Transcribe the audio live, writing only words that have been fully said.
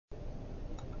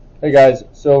Hey guys,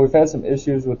 so we've had some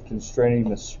issues with constraining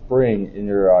the spring in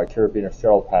your carabiner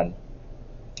shuttle pen.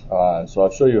 So I'll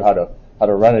show you how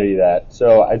to remedy that.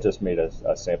 So I just made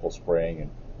a sample spring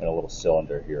and a little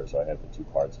cylinder here. So I have the two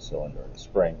parts, a cylinder and a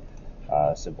spring,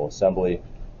 simple assembly.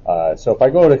 So if I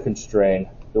go to constrain,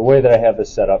 the way that I have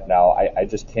this set up now, I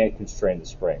just can't constrain the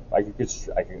spring. I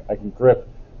can grip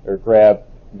or grab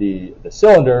the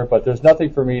cylinder, but there's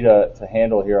nothing for me to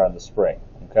handle here on the spring.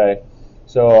 Okay.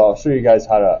 So I'll show you guys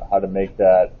how to make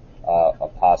that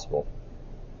possible.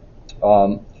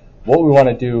 What we want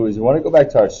to do is we want to go back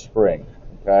to our spring.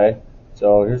 Okay,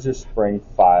 so here's your spring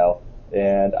file,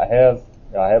 and I have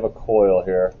a coil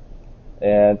here,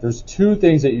 and there's two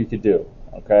things that you could do.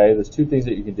 Okay, there's two things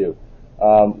that you can do.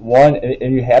 One,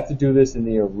 and you have to do this in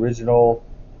the original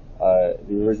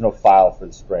file for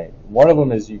the spring. One of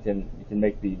them is you can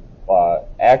make the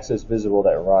axis visible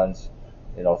that runs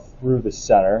through the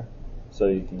center. So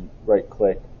you can right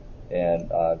click and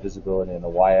visibility in the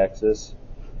y-axis.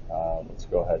 Let's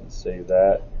go ahead and save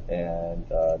that, and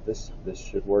this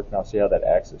should work now. See how that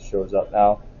axis shows up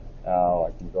now? Now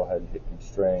I can go ahead and hit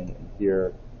constrain in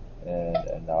here,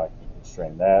 and now I can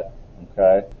constrain that.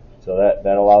 Okay, so that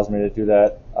allows me to do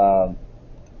that. I'm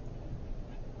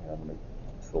going to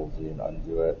Control Z and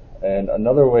undo it. And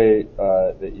another way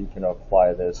that you can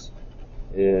apply this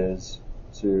is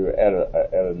to add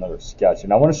another sketch,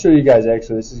 and I want to show you guys.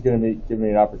 Actually, this is going to give me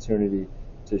an opportunity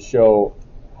to show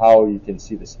how you can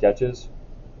see the sketches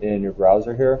in your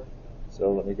browser here.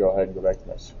 So let me go ahead and go back to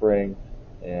my spring,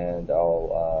 and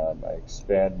I'll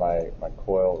expand my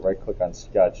coil, right click on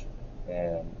sketch,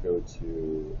 and go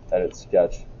to edit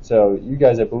sketch. So you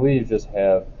guys, I believe, just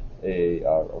have a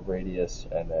radius,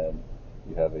 and then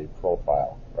you have a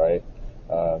profile, right?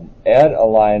 Add a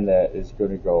line that is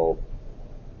going to go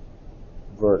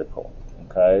vertical.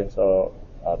 Okay, so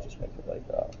I'll just make it like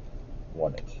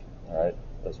 1 inch. All right,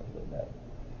 doesn't really matter.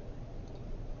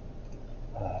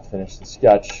 Finish the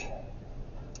sketch.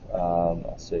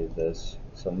 I'll save this.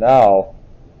 So now,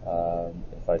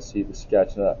 if I see the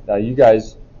sketch, now you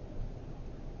guys,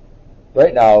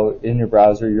 right now in your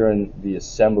browser, you're in the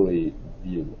assembly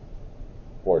view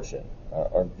portion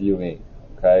or viewing.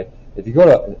 Okay, if you go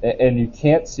to, and you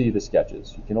can't see the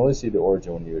sketches, you can only see the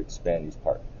origin when you expand each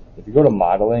part. If you go to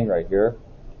modeling right here,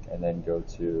 and then go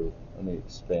to,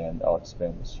 I'll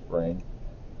expand the spring,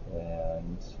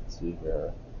 and let's see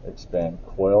here, expand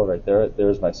coil right there.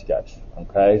 There's my sketch.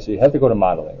 Okay, so you have to go to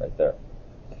modeling right there.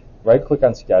 Right click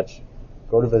on sketch,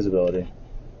 go to visibility,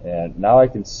 and now I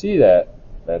can see that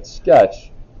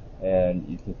sketch, and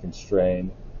you can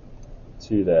constrain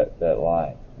to that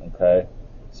line. Okay,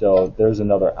 so there's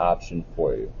another option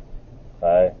for you.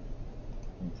 Okay,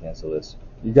 you can cancel this.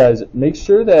 You guys, make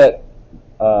sure that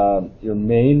your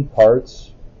main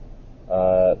parts,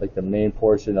 like the main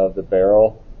portion of the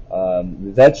barrel,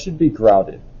 that should be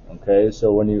grounded. Okay,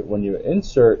 so when you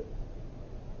insert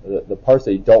the parts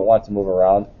that you don't want to move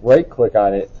around, right click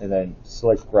on it and then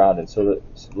select grounded. So that,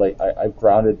 like, I've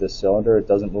grounded this cylinder, it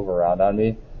doesn't move around on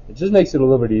me. It just makes it a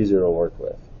little bit easier to work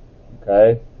with.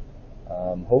 Okay,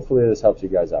 hopefully this helps you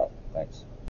guys out. Thanks.